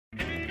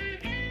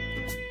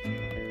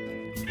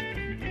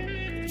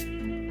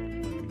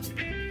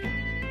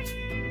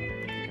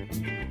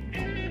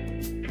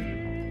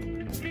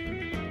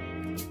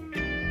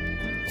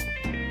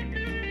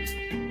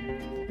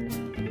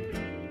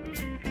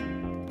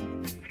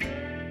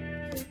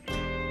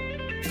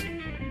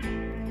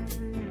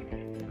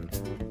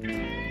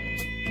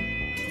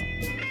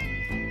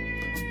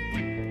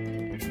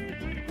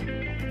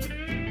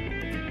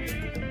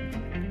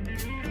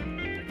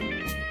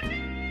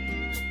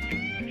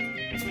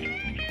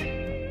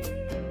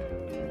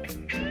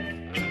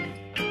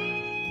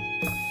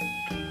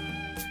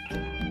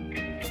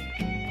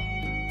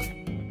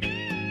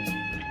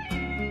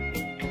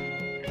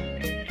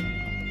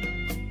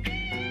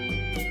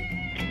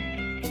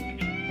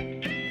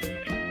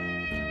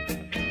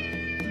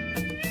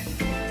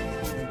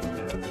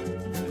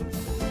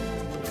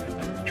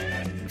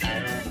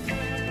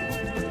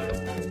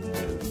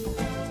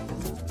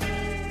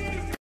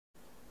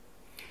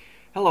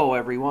Hello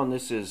everyone,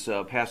 this is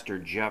Pastor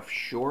Jeff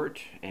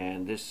Short,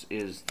 and this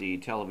is the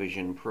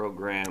television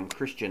program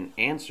Christian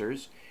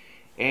Answers.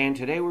 And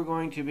today we're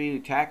going to be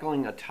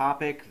tackling a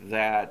topic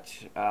that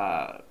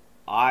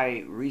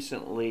I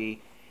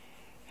recently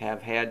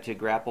have had to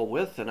grapple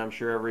with, and I'm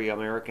sure every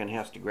American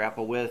has to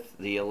grapple with,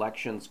 the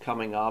elections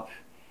coming up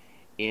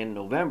in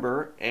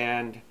November.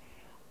 And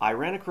I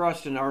ran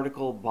across an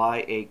article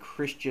by a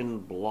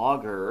Christian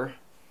blogger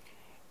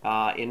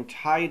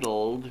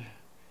entitled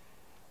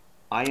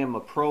 "I am a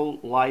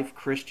pro-life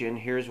Christian.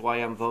 Here's why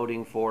I'm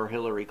voting for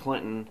Hillary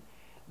Clinton,"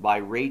 by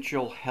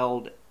Rachael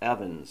Held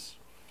Evans.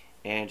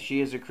 And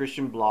she is a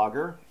Christian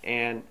blogger,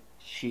 and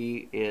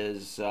she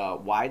is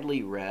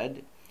widely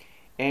read.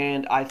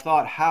 And I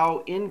thought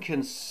how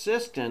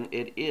inconsistent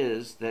it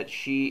is that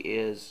she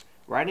is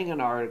writing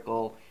an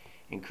article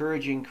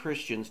encouraging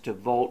Christians to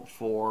vote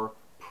for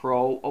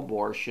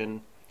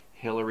pro-abortion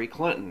Hillary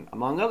Clinton,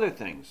 among other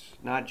things.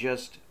 Not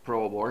just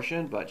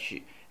pro-abortion, but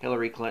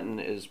Hillary Clinton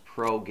is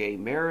pro-gay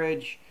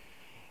marriage.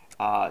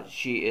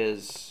 She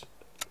is,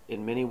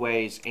 in many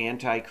ways,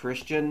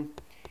 anti-Christian.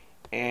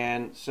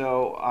 And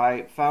so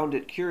I found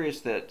it curious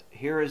that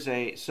here is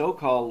a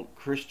so-called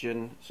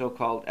Christian,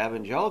 so-called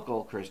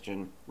evangelical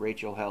Christian,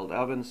 Rachael Held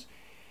Evans,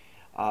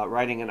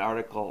 writing an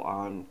article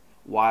on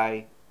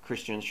why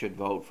Christians should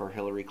vote for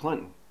Hillary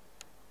Clinton.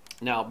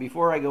 Now,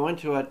 before I go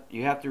into it,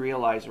 you have to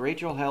realize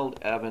Rachael Held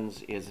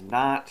Evans is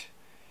not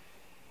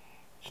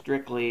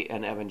strictly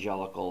an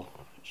evangelical.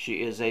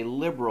 She is a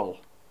liberal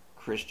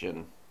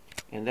Christian,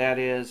 and that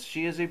is,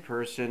 she is a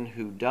person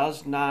who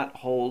does not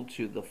hold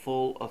to the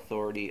full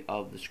authority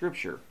of the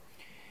Scripture.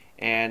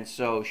 And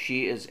so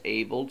she is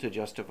able to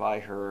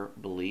justify her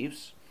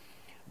beliefs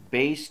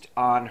based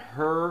on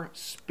her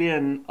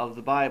spin of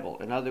the Bible.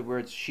 In other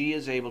words, she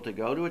is able to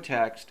go to a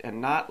text and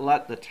not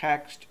let the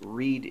text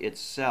read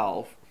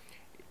itself,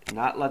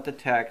 not let the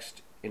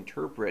text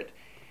interpret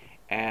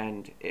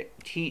and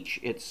teach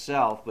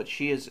itself, but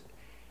she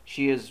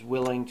is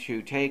willing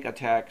to take a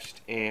text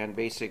and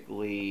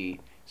basically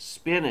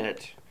spin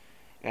it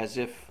as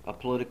if a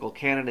political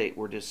candidate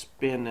were to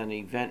spin an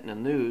event in the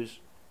news.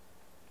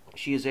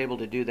 She is able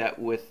to do that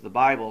with the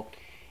Bible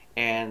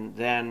and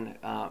then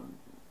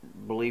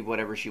believe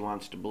whatever she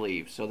wants to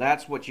believe. So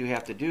that's what you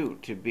have to do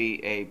to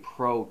be a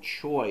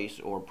pro-choice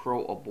or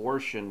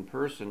pro-abortion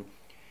person.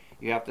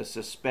 You have to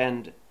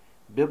suspend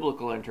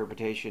biblical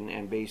interpretation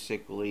and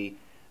basically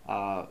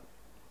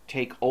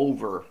take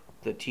over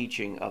the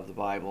teaching of the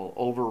Bible,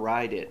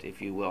 override it, if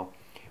you will.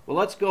 Well,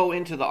 let's go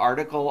into the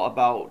article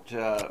about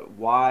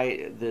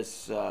why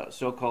this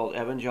so-called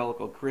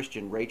evangelical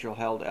Christian, Rachael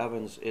Held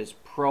Evans, is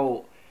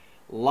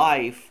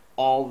pro-life,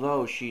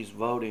 although she's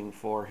voting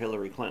for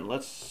Hillary Clinton.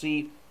 Let's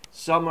see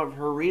some of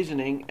her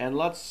reasoning, and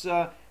let's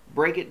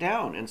break it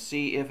down and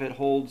see if it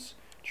holds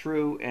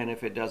true and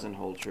if it doesn't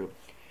hold true.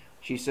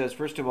 She says,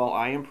 first of all,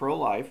 I am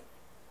pro-life.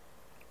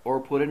 Or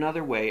put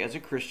another way, as a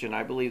Christian,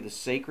 I believe the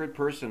sacred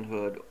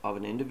personhood of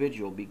an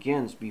individual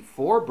begins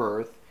before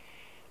birth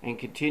and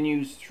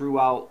continues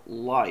throughout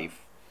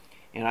life.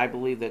 And I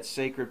believe that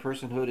sacred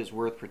personhood is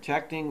worth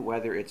protecting,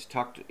 whether it's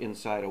tucked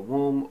inside a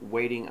womb,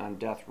 waiting on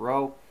death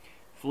row,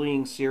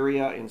 fleeing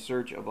Syria in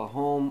search of a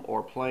home,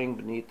 or playing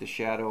beneath the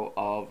shadow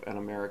of an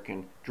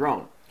American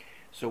drone.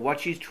 So what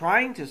she's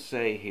trying to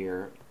say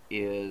here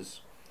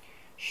is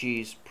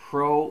she's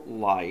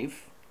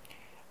pro-life,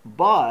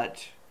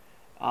 but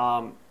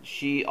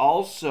she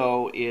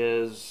also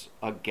is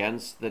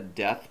against the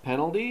death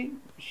penalty.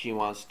 She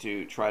wants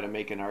to try to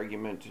make an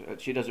argument.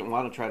 She doesn't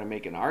want to try to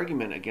make an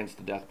argument against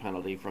the death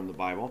penalty from the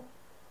Bible.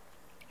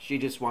 She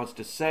just wants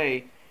to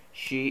say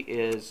she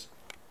is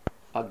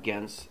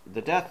against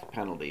the death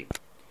penalty.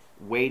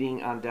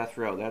 Waiting on death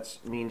row. That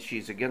means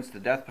she's against the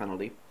death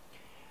penalty.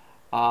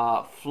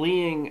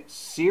 Fleeing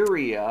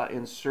Syria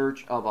in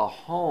search of a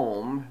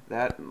home.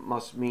 That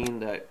must mean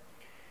that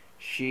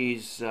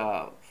she's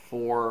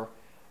for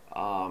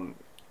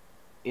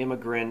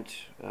immigrant,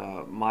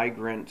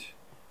 migrant,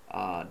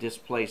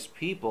 displaced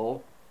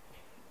people,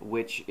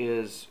 which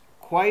is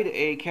quite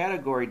a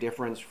category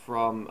difference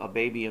from a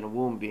baby in a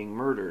womb being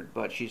murdered,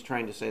 but she's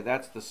trying to say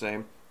that's the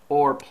same.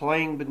 Or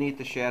playing beneath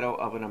the shadow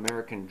of an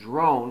American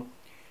drone,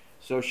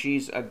 so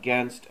she's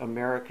against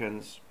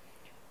Americans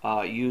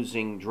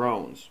using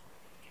drones.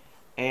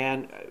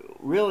 And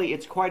really,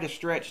 it's quite a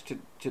stretch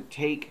to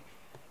take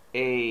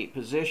a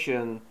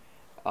position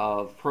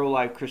of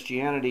pro-life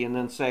Christianity and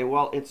then say,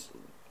 well, it's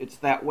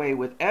that way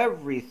with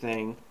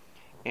everything,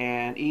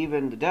 and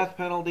even the death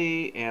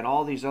penalty and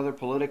all these other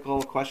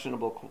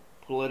questionable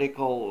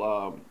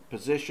political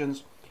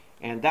positions,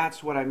 and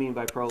that's what I mean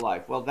by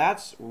pro-life. Well,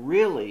 that's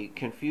really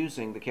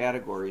confusing the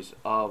categories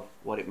of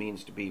what it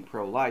means to be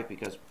pro-life,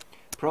 because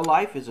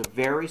pro-life is a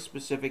very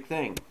specific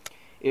thing.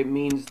 It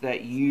means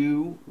that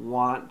you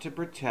want to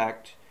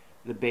protect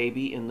the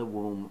baby in the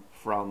womb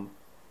from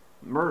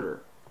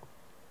murder,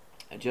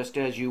 just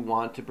as you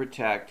want to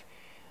protect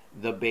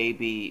the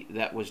baby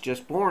that was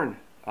just born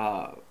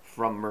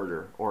from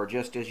murder, or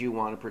just as you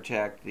want to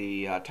protect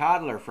the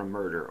toddler from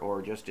murder,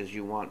 or just as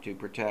you want to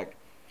protect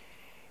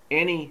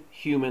any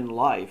human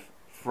life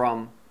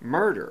from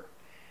murder.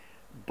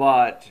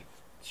 But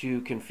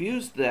to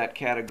confuse that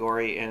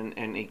category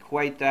and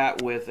equate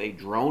that with a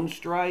drone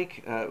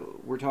strike,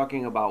 we're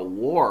talking about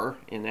war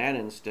in that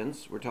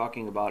instance. We're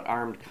talking about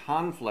armed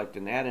conflict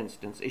in that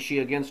instance. Is she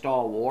against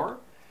all war?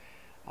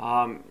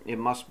 It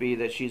must be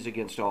that she's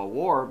against all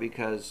war,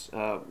 because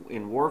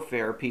in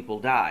warfare people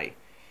die.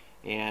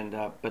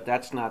 But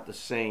that's not the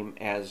same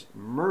as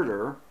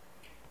murder,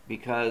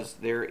 because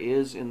there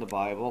is in the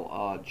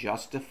Bible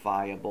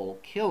justifiable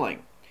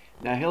killing.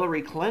 Now,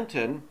 Hillary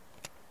Clinton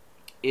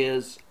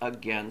is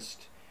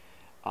against,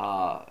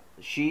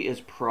 she is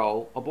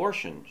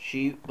pro-abortion.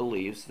 She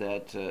believes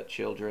that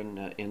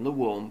children in the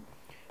womb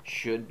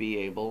should be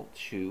able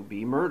to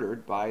be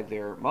murdered by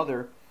their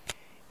mother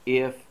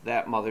if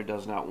that mother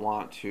does not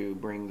want to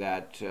bring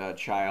that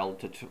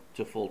child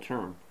to full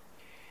term.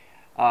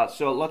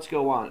 So let's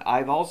go on.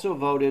 I've also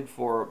voted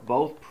for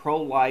both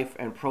pro-life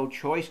and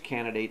pro-choice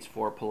candidates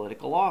for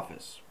political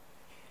office.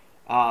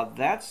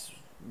 That's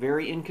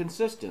very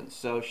inconsistent.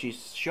 So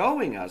she's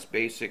showing us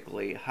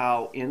basically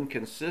how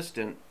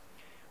inconsistent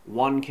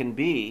one can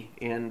be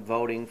in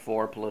voting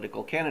for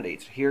political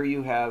candidates. Here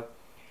you have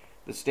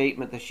the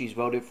statement that she's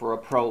voted for a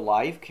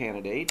pro-life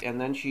candidate, and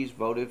then she's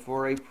voted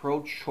for a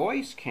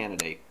pro-choice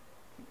candidate.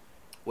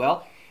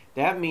 Well,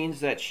 that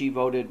means that she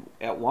voted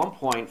at one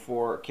point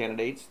for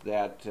candidates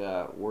that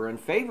were in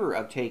favor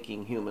of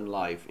taking human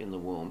life in the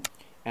womb,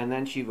 and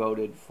then she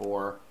voted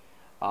for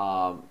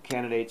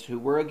candidates who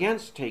were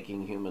against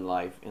taking human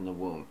life in the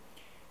womb.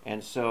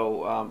 And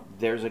so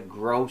there's a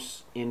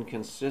gross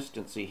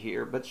inconsistency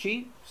here, but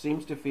she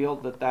seems to feel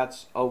that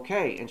that's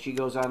okay. And she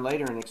goes on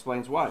later and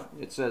explains why.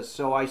 It says,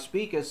 "So I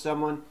speak as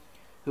someone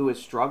who has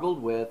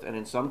struggled with, and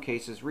in some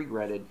cases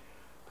regretted,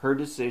 her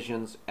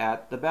decisions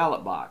at the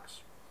ballot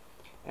box,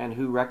 and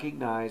who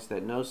recognize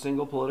that no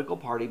single political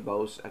party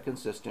boasts a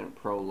consistent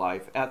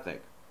pro-life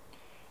ethic."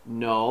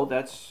 No,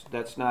 that's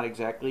not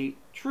exactly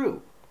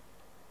true.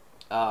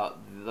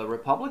 The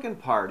Republican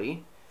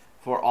Party,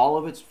 for all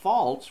of its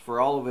faults,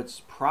 for all of its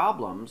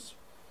problems,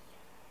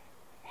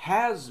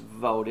 has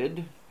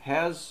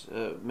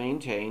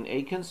maintained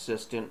a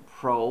consistent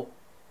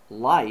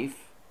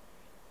pro-life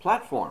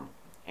platform.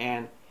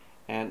 And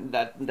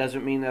that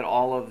doesn't mean that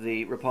all of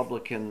the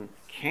Republican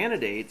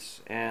candidates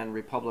and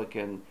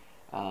Republican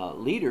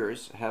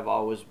leaders have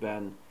always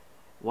been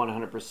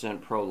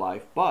 100%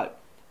 pro-life, but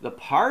the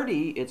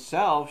party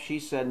itself, she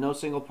said, no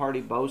single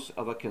party boasts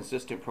of a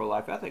consistent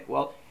pro-life ethic.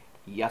 Well,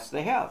 yes,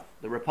 they have.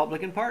 The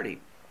Republican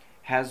Party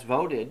has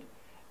voted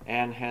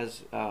and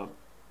has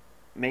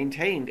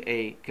maintained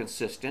a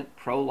consistent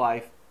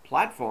pro-life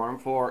platform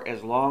for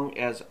as long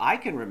as I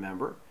can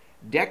remember,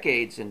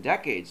 decades and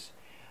decades.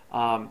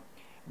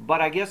 But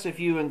I guess if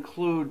you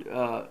include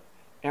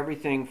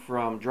everything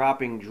from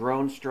dropping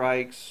drone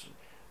strikes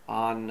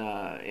on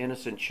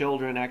innocent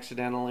children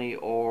accidentally,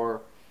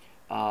 or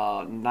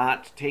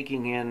not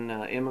taking in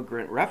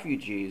immigrant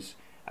refugees,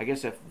 I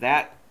guess if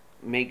that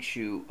makes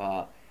you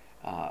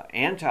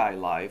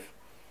anti-life,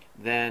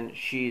 then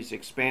she's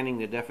expanding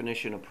the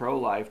definition of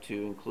pro-life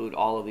to include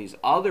all of these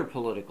other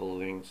political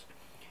things,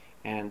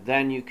 and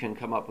then you can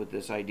come up with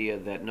this idea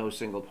that no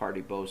single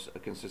party boasts a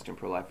consistent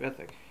pro-life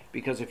ethic.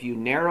 Because if you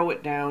narrow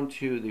it down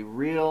to the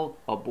real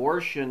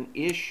abortion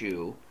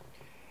issue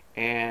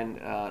and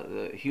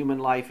the human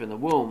life in the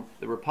womb,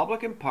 the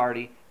Republican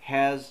Party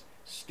has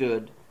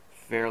stood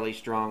fairly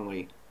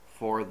strongly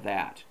for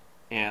that.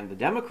 And the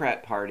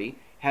Democrat Party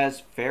has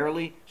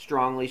fairly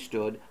strongly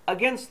stood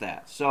against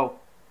that. So,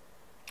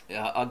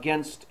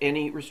 against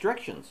any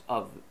restrictions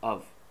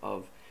of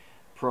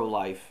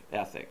pro-life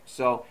ethic.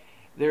 So,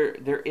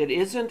 it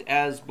isn't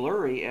as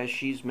blurry as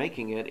she's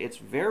making it. It's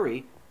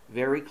very,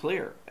 very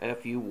clear.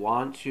 If you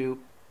want to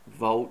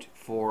vote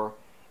for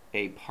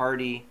a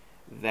party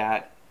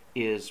that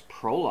is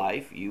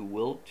pro-life, you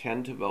will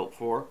tend to vote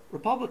for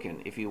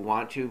Republican. If you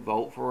want to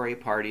vote for a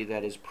party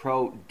that is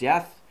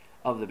pro-death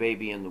of the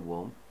baby in the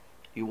womb,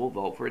 you will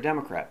vote for a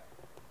Democrat.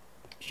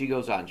 She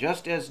goes on,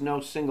 just as no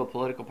single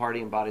political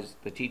party embodies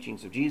the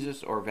teachings of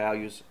Jesus or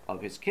values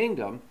of his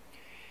kingdom,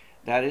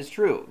 that is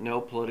true. No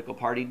political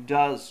party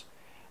does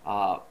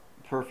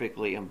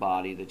perfectly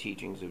embody the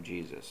teachings of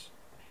Jesus.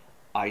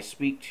 I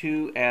speak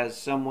to as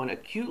someone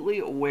acutely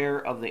aware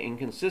of the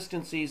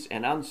inconsistencies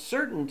and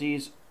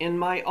uncertainties in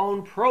my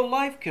own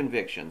pro-life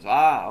convictions.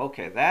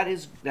 Okay, that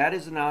is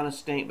an honest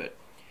statement,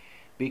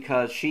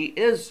 because she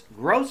is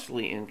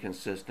grossly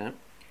inconsistent,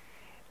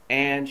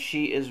 and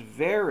she is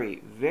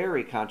very,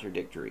 very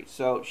contradictory.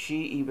 So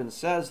she even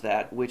says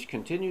that, which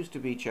continues to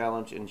be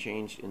challenged and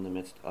changed in the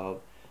midst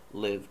of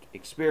lived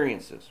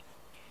experiences.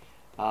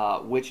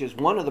 Which is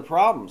one of the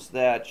problems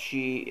that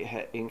she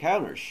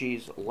encounters.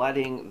 She's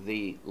letting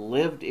the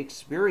lived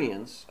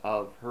experience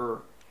of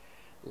her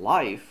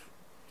life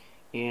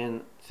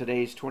in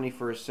today's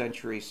 21st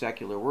century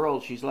secular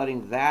world, she's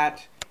letting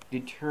that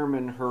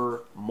determine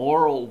her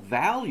moral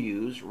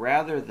values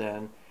rather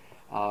than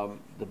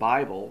the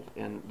Bible.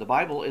 And the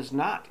Bible is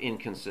not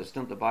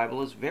inconsistent. The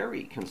Bible is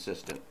very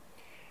consistent.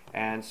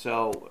 And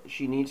so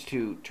she needs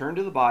to turn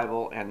to the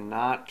Bible and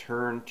not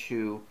turn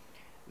to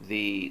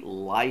the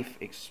life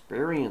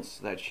experience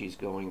that she's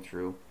going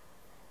through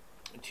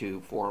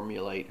to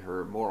formulate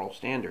her moral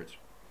standards.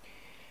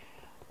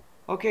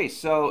 Okay,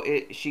 so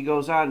she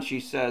goes on,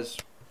 she says,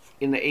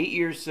 in the 8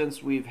 years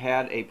since we've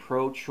had a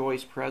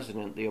pro-choice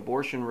president, the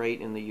abortion rate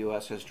in the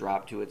U.S. has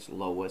dropped to its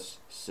lowest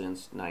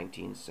since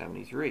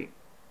 1973.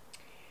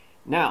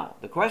 Now,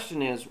 the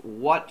question is,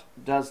 what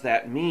does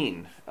that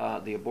mean?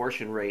 The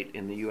abortion rate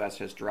in the U.S.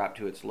 has dropped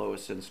to its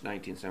lowest since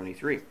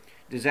 1973.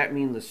 Does that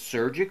mean the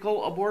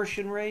surgical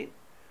abortion rate?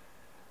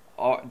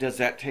 Or does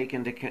that take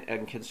into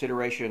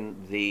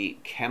consideration the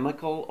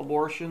chemical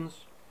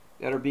abortions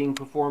that are being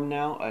performed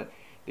now?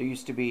 There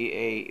used to be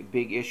a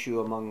big issue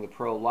among the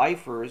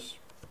pro-lifers,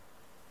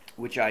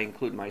 which I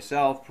include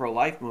myself,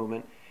 pro-life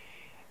movement,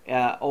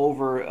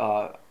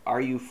 over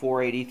RU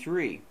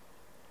 483.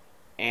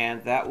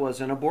 And that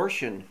was an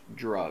abortion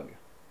drug.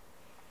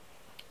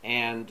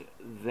 And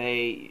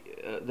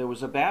there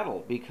was a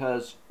battle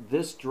because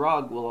this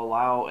drug will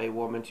allow a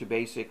woman to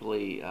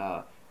basically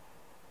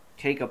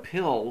take a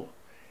pill,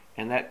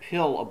 and that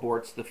pill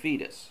aborts the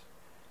fetus,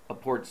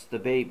 aborts the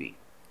baby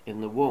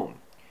in the womb.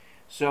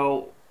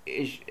 So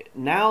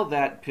now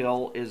that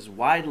pill is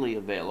widely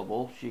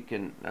available. She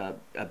can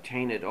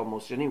obtain it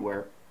almost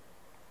anywhere,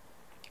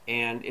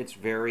 and it's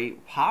very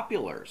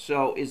popular.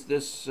 So is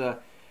this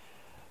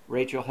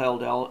Rachael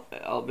Held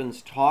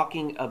Evans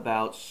talking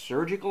about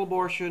surgical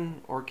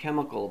abortion or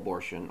chemical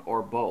abortion,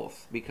 or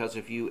both? Because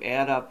if you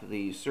add up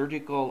the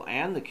surgical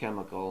and the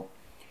chemical,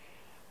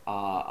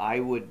 I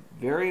would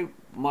very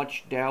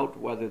much doubt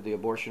whether the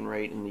abortion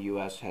rate in the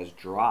U.S. has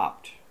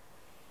dropped.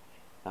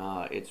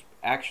 It's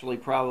actually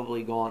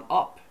probably gone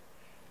up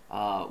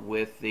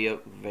with the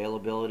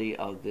availability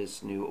of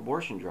this new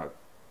abortion drug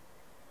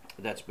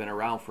that's been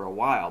around for a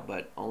while,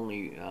 but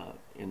only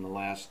in the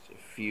last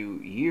few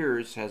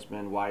years has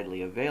been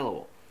widely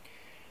available.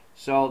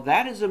 So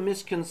that is a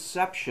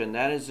misconception.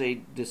 That is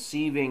a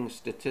deceiving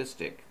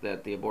statistic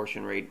that the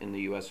abortion rate in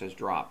the U.S. has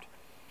dropped.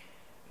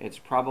 It's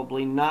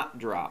probably not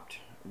dropped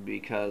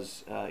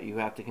because you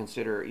have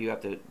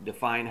to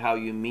define how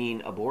you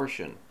mean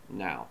abortion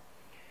now.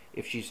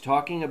 If she's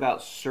talking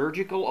about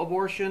surgical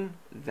abortion,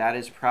 that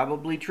is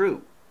probably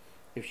true.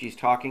 If she's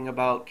talking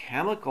about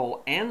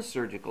chemical and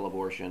surgical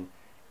abortion,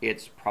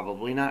 it's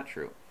probably not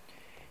true.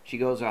 She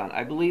goes on,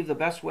 I believe the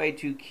best way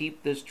to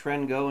keep this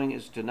trend going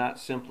is to not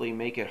simply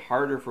make it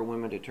harder for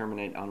women to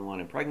terminate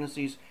unwanted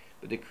pregnancies,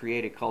 but to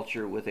create a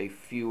culture with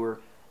fewer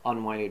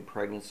unwanted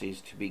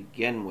pregnancies to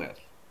begin with.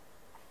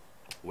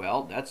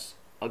 Well, that's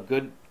a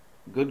good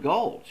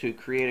goal, to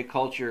create a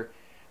culture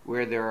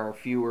where there are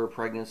fewer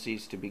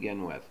pregnancies to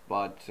begin with.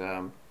 But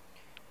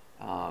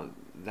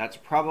that's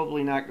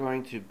probably not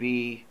going to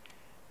be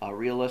a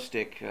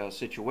realistic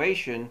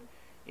situation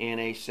in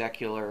a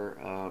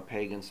secular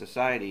pagan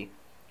society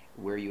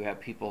where you have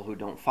people who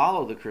don't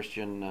follow the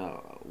Christian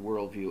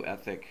worldview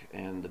ethic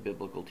and the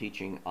biblical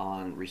teaching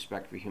on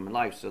respect for human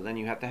life. So then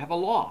you have to have a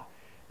law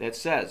that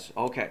says,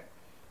 okay,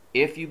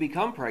 if you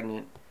become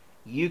pregnant,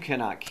 you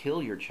cannot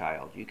kill your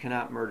child. You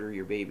cannot murder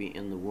your baby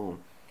in the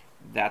womb.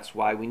 That's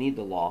why we need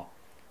the law,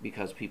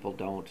 because people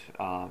don't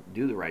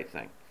do the right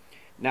thing.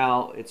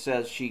 Now, it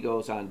says, she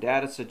goes on,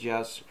 data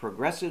suggests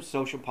progressive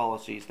social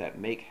policies that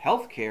make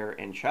health care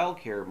and child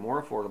care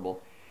more affordable,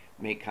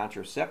 make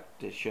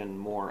contraception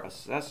more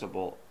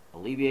accessible,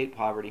 alleviate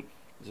poverty,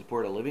 and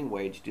support a living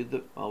wage do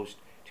the most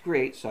to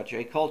create such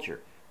a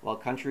culture, while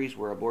countries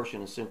where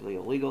abortion is simply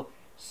illegal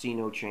see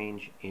no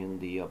change in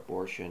the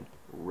abortion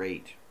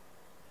rate.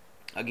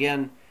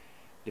 Again,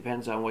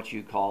 depends on what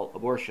you call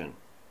abortion.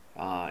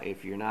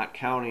 If you're not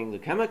counting the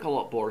chemical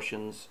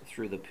abortions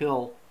through the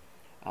pill,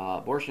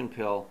 abortion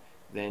pill,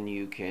 then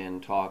you can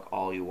talk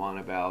all you want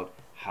about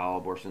how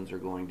abortions are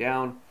going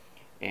down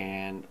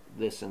and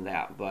this and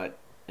that. But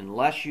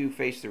unless you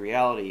face the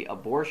reality,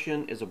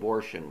 abortion is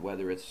abortion,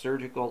 whether it's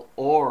surgical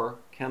or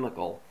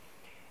chemical,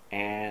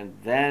 and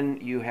then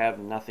you have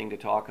nothing to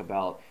talk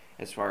about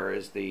as far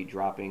as the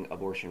dropping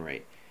abortion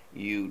rate.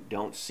 You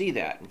don't see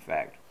that, in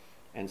fact.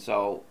 And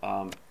so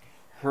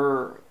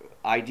her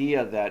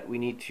idea that we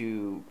need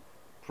to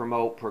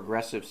promote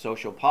progressive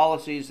social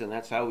policies, and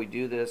that's how we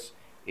do this,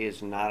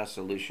 is not a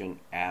solution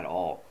at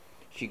all.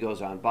 She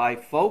goes on, by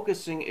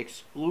focusing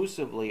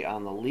exclusively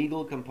on the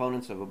legal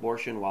components of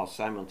abortion while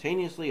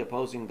simultaneously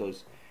opposing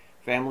those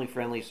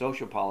family-friendly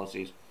social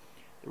policies,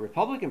 the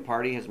Republican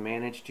Party has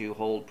managed to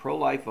hold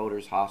pro-life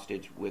voters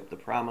hostage with the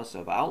promise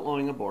of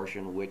outlawing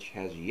abortion, which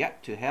has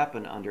yet to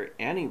happen under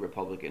any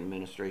Republican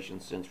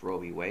administration since Roe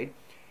v. Wade.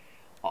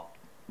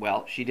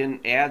 Well, she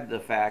didn't add the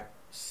fact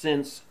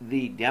since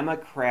the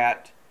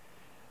Democrat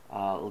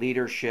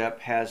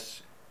leadership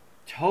has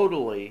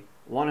totally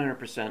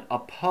 100%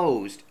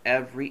 opposed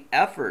every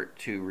effort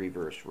to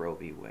reverse Roe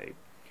v. Wade.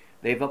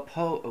 They've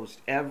opposed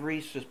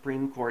every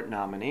Supreme Court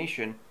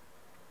nomination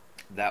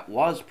that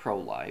was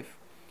pro-life.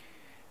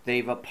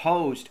 They've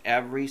opposed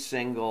every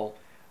single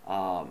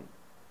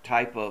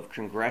type of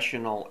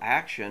congressional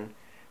action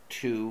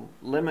to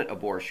limit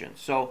abortion.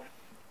 So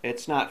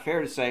it's not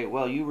fair to say,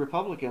 well, you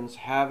Republicans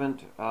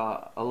haven't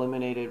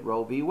eliminated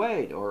Roe v.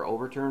 Wade or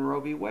overturned Roe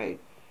v. Wade.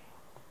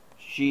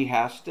 She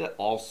has to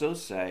also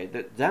say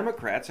that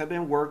Democrats have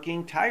been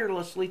working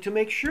tirelessly to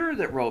make sure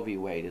that Roe v.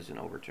 Wade isn't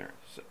overturned.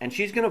 And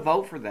she's going to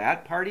vote for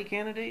that party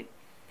candidate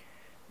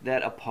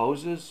that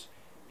opposes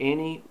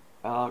any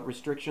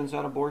restrictions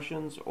on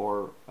abortions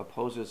or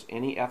opposes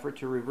any effort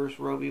to reverse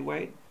Roe v.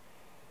 Wade.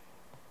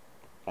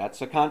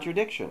 That's a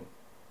contradiction.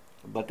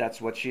 But that's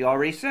what she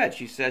already said.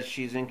 She says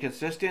she's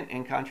inconsistent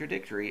and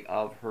contradictory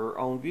of her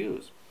own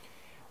views,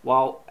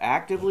 while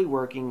actively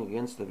working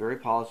against the very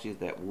policies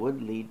that would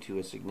lead to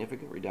a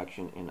significant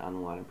reduction in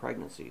unwanted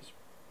pregnancies.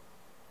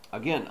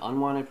 Again,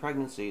 unwanted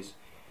pregnancies,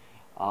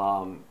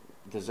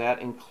 does that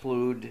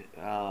include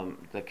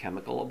the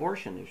chemical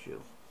abortion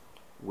issue,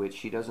 which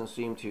she doesn't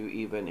seem to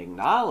even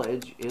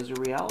acknowledge is a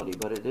reality,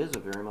 but it is a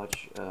very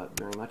much a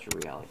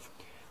reality.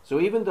 So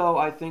even though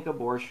I think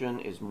abortion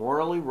is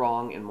morally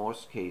wrong in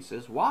most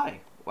cases,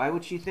 why? Why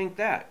would she think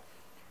that?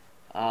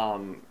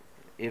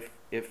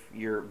 If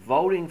you're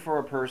voting for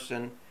a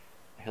person,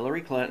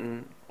 Hillary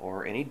Clinton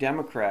or any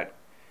Democrat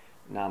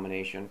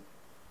nomination,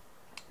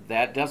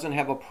 that doesn't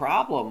have a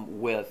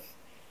problem with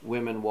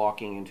women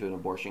walking into an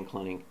abortion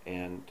clinic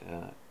and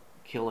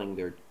killing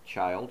their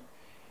child,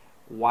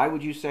 why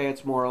would you say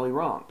it's morally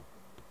wrong?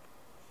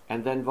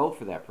 And then vote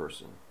for that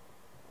person.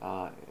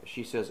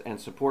 She says,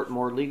 and support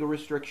more legal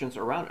restrictions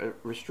around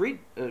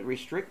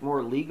restrict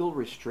more legal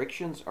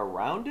restrictions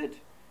around it.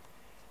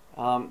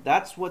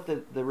 That's what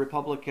the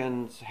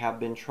Republicans have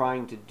been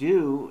trying to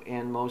do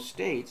in most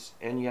states,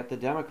 and yet the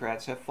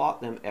Democrats have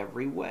fought them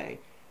every way.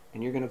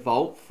 And you're going to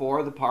vote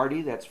for the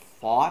party that's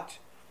fought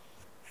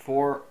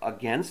for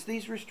against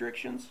these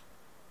restrictions?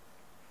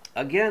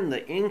 Again,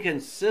 the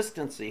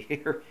inconsistency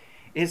here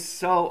is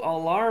so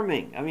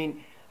alarming. I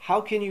mean,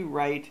 how can you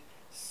write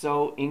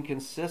so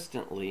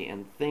inconsistently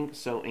and think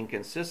so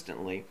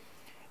inconsistently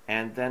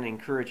and then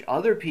encourage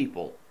other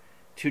people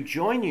to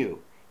join you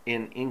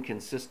in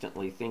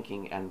inconsistently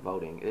thinking and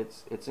voting?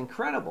 It's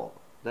incredible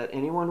that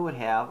anyone would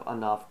have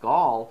enough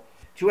gall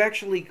to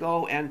actually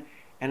go and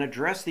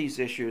address these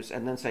issues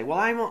and then say,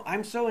 well,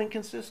 I'm so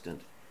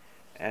inconsistent,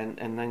 and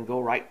then go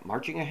right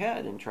marching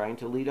ahead and trying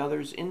to lead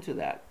others into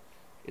that.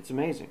 It's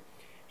amazing.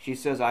 She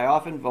says, I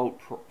often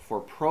vote for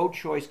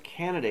pro-choice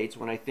candidates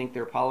when I think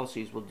their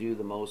policies will do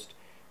the most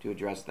to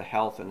address the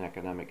health and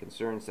economic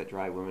concerns that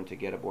drive women to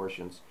get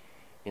abortions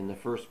in the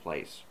first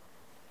place.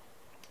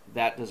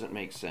 That doesn't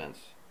make sense.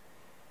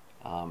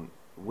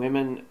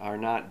 Women are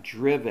not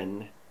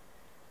driven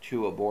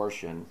to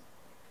abortion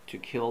to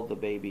kill the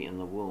baby in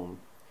the womb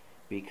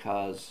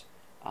because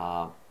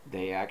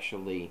they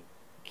actually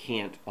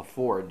can't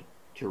afford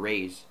to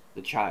raise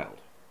the child.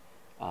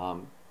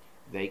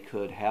 They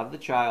could have the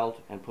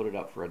child and put it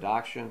up for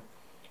adoption.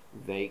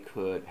 They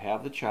could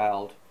have the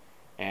child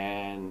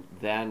and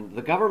then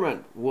the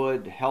government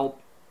would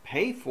help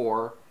pay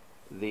for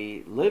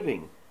the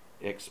living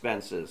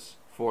expenses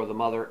for the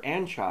mother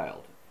and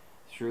child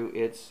through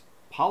its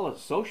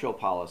social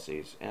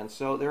policies. And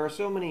so there are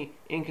so many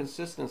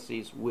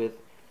inconsistencies with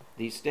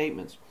these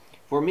statements.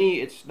 For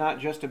me, it's not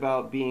just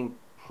about being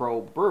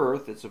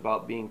pro-birth, it's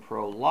about being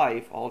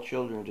pro-life. All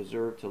children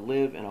deserve to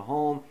live in a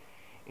home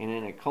and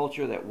in a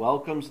culture that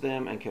welcomes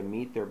them and can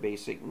meet their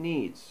basic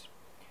needs.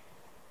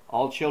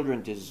 All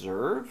children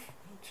deserve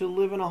to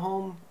live in a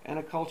home and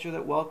a culture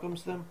that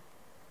welcomes them?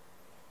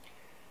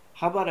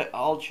 How about it,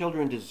 all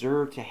children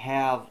deserve to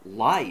have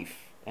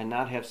life and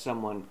not have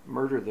someone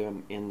murder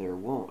them in their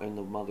womb, in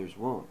the mother's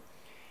womb?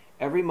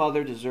 Every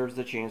mother deserves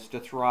the chance to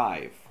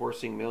thrive.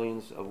 Forcing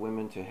millions of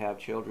women to have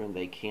children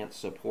they can't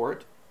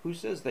support? Who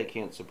says they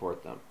can't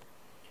support them?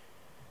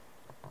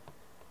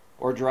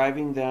 Or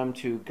driving them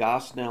to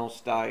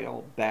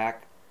Gosnell-style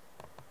black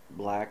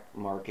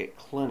market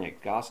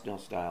clinic.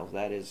 Gosnell-style,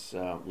 that is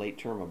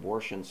late-term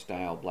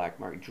abortion-style black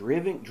market.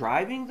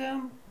 Driving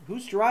them?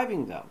 Who's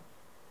driving them?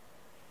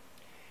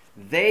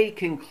 They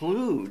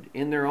conclude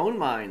in their own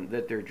mind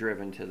that they're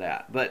driven to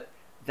that. But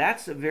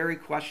that's a very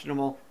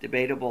questionable,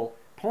 debatable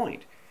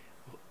point.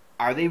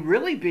 Are they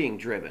really being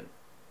driven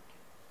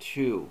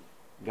to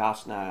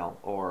Gosnell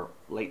or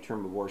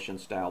late-term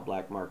abortion-style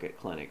black market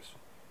clinics?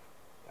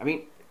 I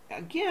mean,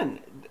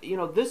 again, you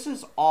know, this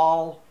is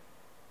all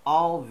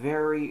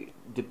very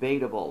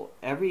debatable.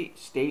 Every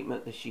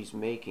statement that she's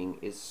making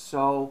is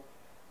so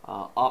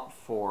up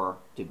for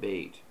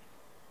debate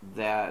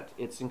that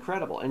it's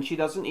incredible. And she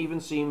doesn't even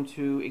seem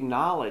to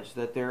acknowledge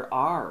that there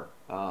are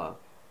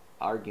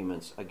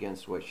arguments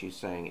against what she's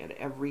saying at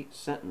every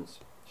sentence.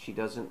 She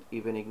doesn't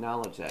even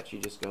acknowledge that. She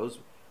just goes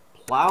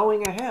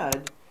plowing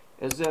ahead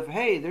as if,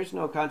 hey, there's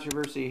no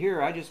controversy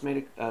here. I just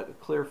made a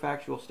clear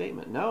factual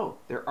statement. No,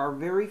 there are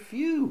very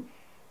few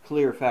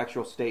clear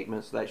factual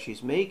statements that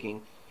she's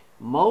making,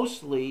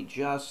 mostly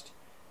just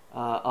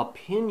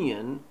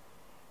opinion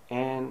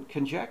and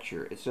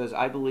conjecture. It says,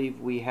 I believe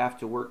we have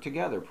to work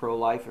together,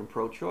 pro-life and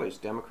pro-choice,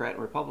 Democrat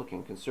and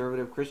Republican,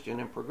 conservative Christian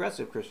and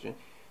progressive Christian,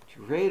 to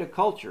create a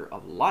culture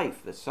of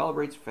life that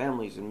celebrates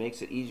families and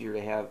makes it easier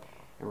to have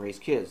and raise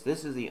kids.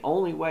 This is the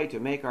only way to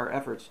make our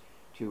efforts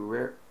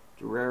to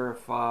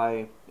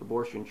rarefy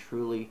abortion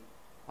truly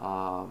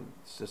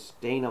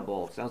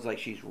sustainable. It sounds like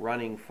she's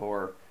running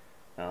for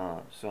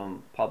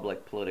some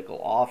public political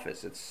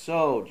office. It's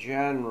so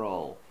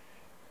general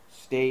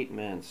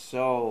statement,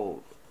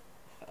 so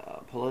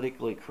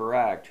politically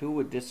correct. Who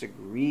would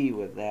disagree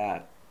with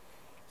that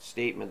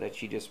statement that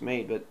she just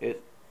made? But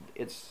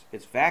it's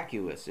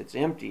vacuous. It's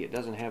empty. It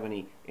doesn't have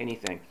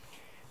anything.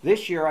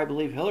 This year, I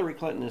believe Hillary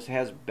Clinton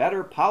has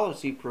better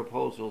policy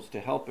proposals to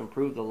help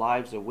improve the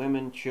lives of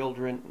women,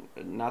 children,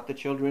 not the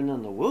children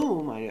in the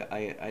womb.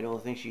 I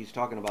don't think she's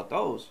talking about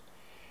those,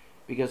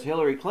 because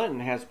Hillary Clinton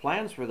has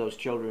plans for those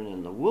children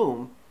in the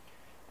womb.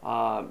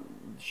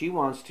 She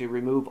wants to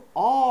remove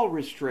all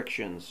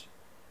restrictions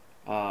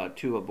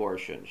to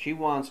abortion. She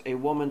wants a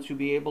woman to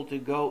be able to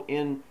go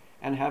in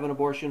and have an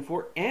abortion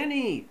for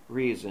any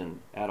reason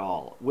at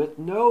all, with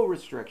no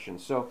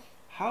restrictions. So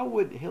how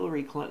would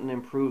Hillary Clinton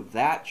improve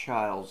that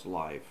child's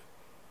life?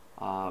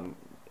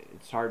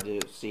 It's hard to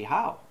see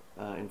how.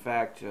 In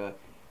fact,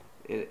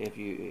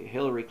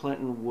 Hillary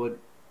Clinton would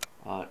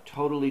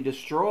totally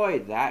destroy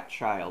that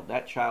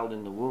child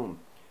in the womb,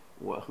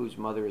 whose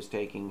mother is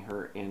taking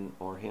her in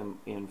or him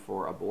in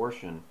for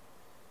abortion,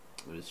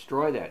 would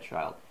destroy that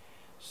child.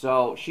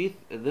 So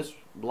this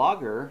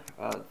blogger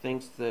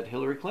thinks that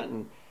Hillary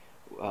Clinton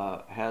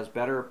has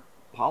better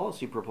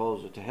policy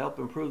proposal to help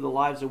improve the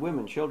lives of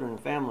women, children, and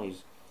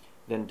families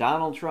than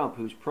Donald Trump,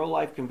 whose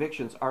pro-life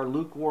convictions are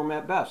lukewarm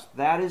at best.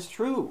 That is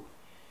true.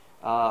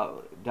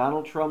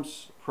 Donald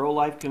Trump's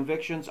pro-life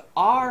convictions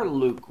are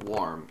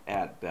lukewarm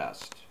at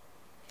best.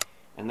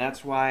 And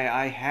that's why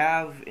I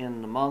have,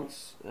 in the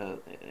months,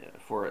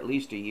 for at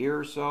least a year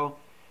or so,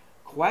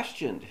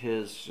 questioned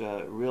his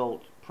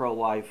real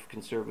pro-life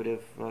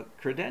conservative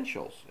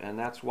credentials. And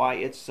that's why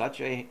it's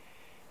such a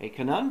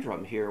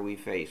conundrum here we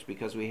face,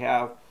 because we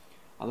have,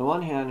 on the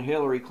one hand,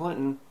 Hillary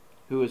Clinton,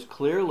 who is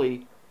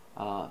clearly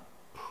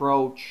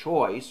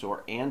pro-choice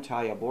or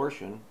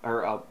anti-abortion,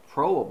 or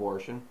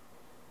pro-abortion,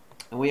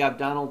 and we have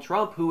Donald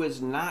Trump, who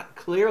is not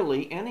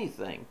clearly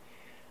anything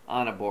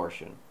on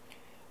abortion,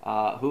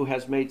 who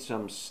has made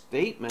some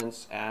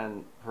statements,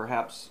 and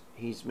perhaps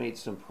he's made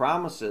some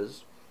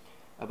promises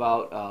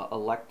about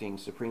electing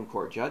Supreme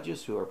Court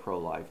judges who are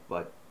pro-life.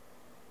 But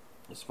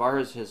as far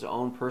as his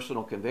own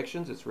personal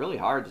convictions, it's really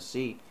hard to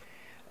see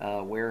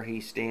where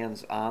he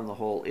stands on the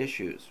whole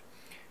issues.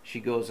 She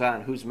goes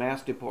on, whose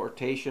mass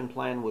deportation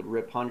plan would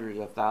rip hundreds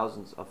of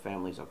thousands of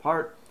families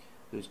apart,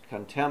 whose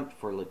contempt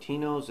for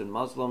Latinos and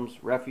Muslims,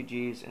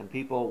 refugees, and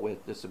people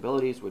with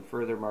disabilities would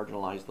further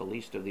marginalize the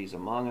least of these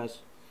among us,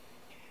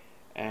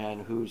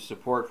 and whose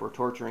support for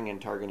torturing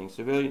and targeting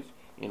civilians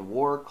in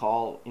war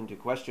call into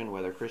question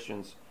whether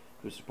Christians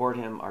who support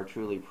him are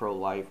truly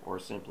pro-life or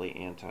simply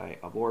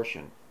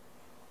anti-abortion.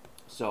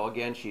 So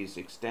again, she's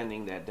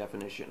extending that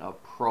definition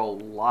of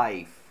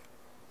pro-life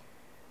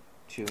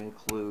to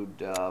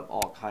include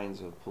all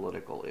kinds of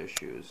political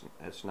issues.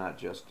 It's not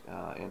just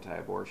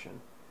anti-abortion.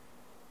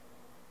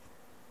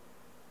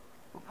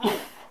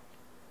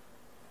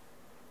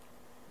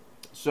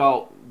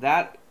 So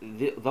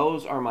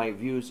those are my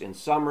views in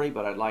summary,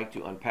 but I'd like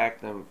to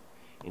unpack them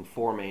in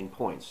 4 main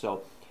points.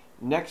 So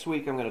next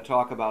week I'm going to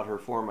talk about her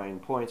 4 main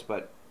points,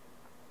 but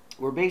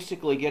we're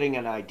basically getting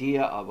an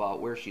idea about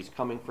where she's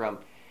coming from.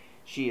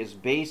 She is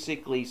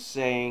basically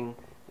saying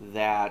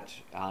that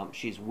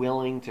she's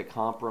willing to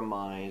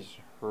compromise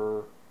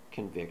her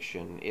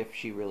conviction, if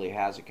she really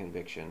has a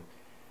conviction,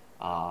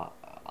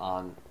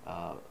 on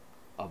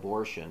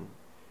abortion.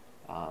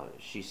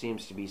 She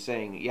seems to be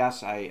saying,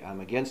 yes,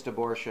 I'm against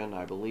abortion,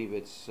 I believe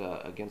it's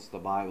against the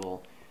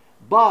Bible,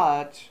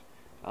 but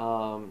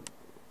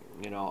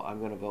you know, I'm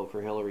going to vote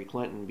for Hillary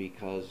Clinton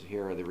because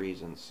here are the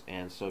reasons.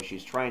 And so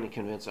she's trying to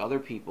convince other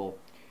people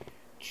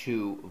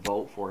to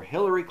vote for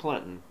Hillary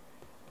Clinton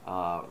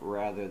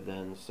rather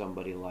than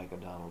somebody like a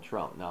Donald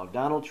Trump. Now,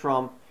 Donald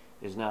Trump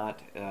is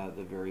not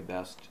the very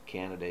best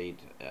candidate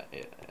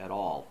at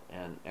all,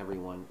 and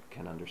everyone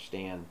can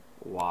understand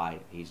why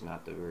he's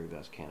not the very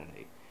best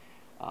candidate.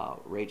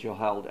 Rachael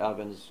Held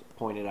Evans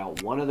pointed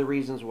out one of the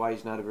reasons why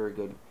he's not a very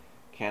good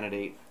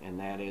candidate, and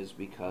that is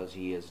because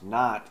he is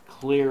not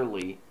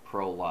clearly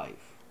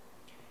pro-life.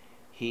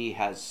 He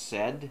has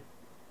said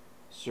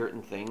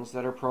certain things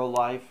that are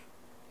pro-life.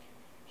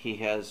 He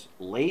has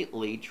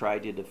lately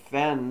tried to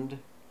defend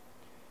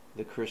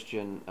the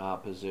Christian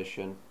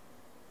position,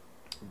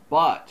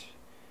 but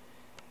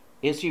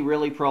is he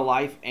really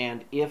pro-life?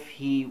 And if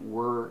he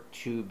were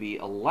to be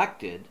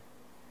elected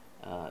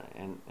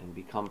and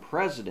become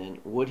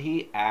president, would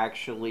he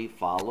actually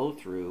follow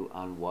through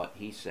on what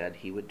he said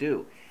he would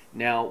do?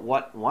 Now,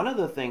 one of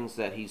the things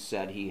that he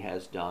said he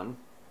has done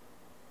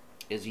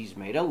is he's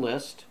made a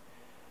list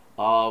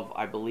of,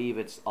 I believe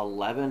it's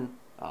 11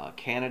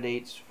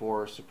 candidates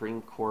for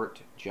Supreme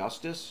Court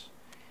Justice,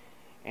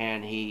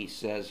 and he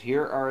says,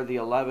 here are the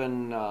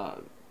 11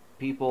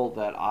 people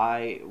that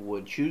I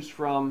would choose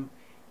from,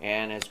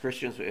 and as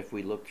Christians, if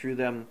we look through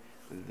them,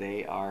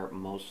 they are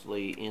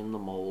mostly in the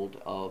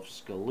mold of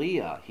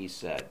Scalia, he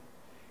said.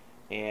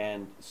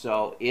 And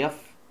so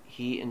if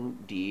he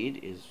indeed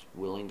is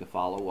willing to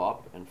follow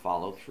up and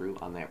follow through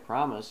on that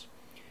promise,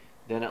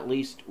 then at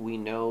least we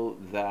know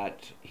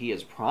that he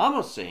is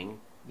promising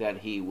that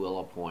he will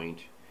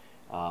appoint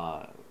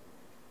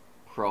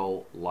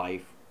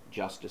pro-life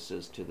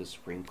justices to the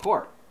Supreme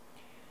Court.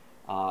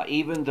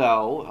 Even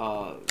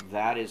though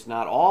that is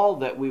not all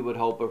that we would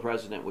hope a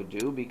president would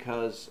do,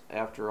 because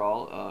after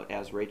all,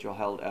 as Rachael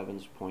Held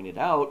Evans pointed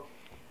out,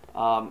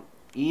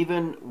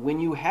 even when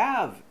you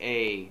have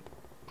a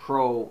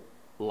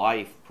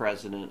pro-life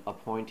president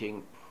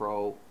appointing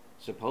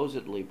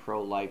supposedly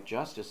pro-life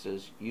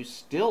justices, you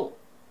still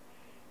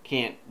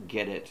can't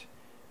get it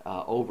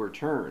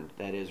overturned.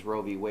 That is,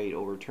 Roe v. Wade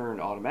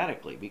overturned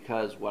automatically,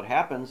 because what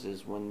happens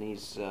is when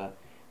these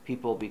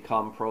people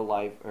become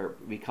pro-life or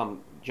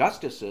become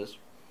justices,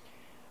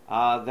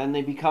 then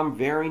they become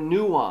very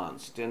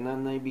nuanced, and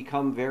then they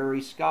become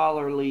very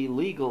scholarly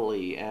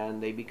legally,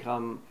 and they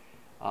become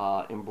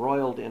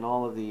embroiled in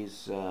all of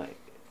these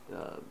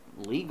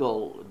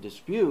legal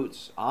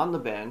disputes on the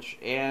bench,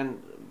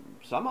 and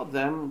some of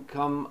them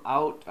come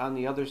out on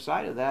the other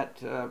side of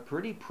that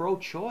pretty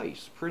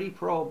pro-choice, pretty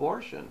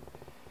pro-abortion.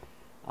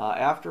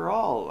 After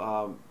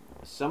all,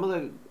 some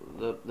of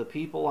the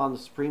people on the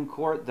Supreme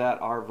Court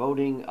that are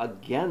voting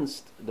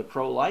against the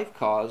pro-life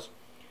cause,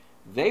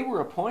 they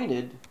were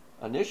appointed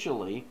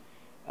initially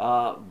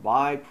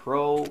by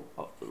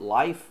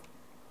pro-life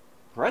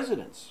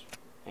presidents,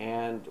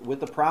 and with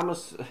the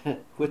promise,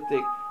 with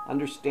the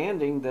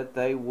understanding that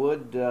they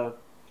would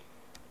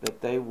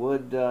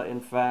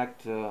in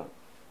fact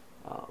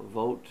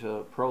vote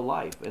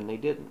pro-life, and they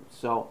didn't.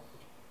 So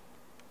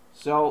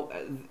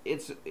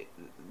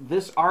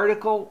this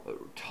article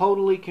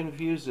totally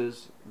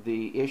confuses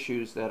the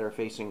issues that are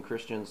facing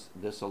Christians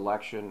this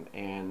election,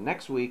 and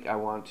next week I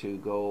want to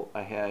go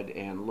ahead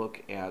and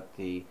look at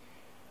the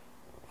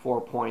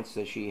 4 points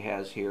that she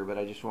has here, but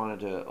I just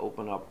wanted to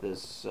open up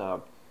this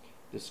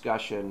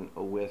discussion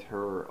with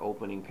her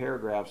opening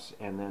paragraphs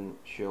and then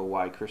show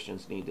why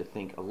Christians need to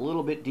think a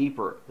little bit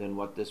deeper than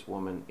what this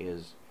woman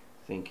is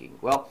thinking.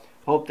 Well,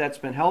 hope that's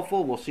been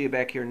helpful. We'll see you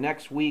back here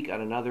next week on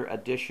another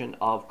edition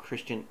of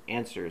Christian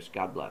Answers.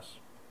 God bless.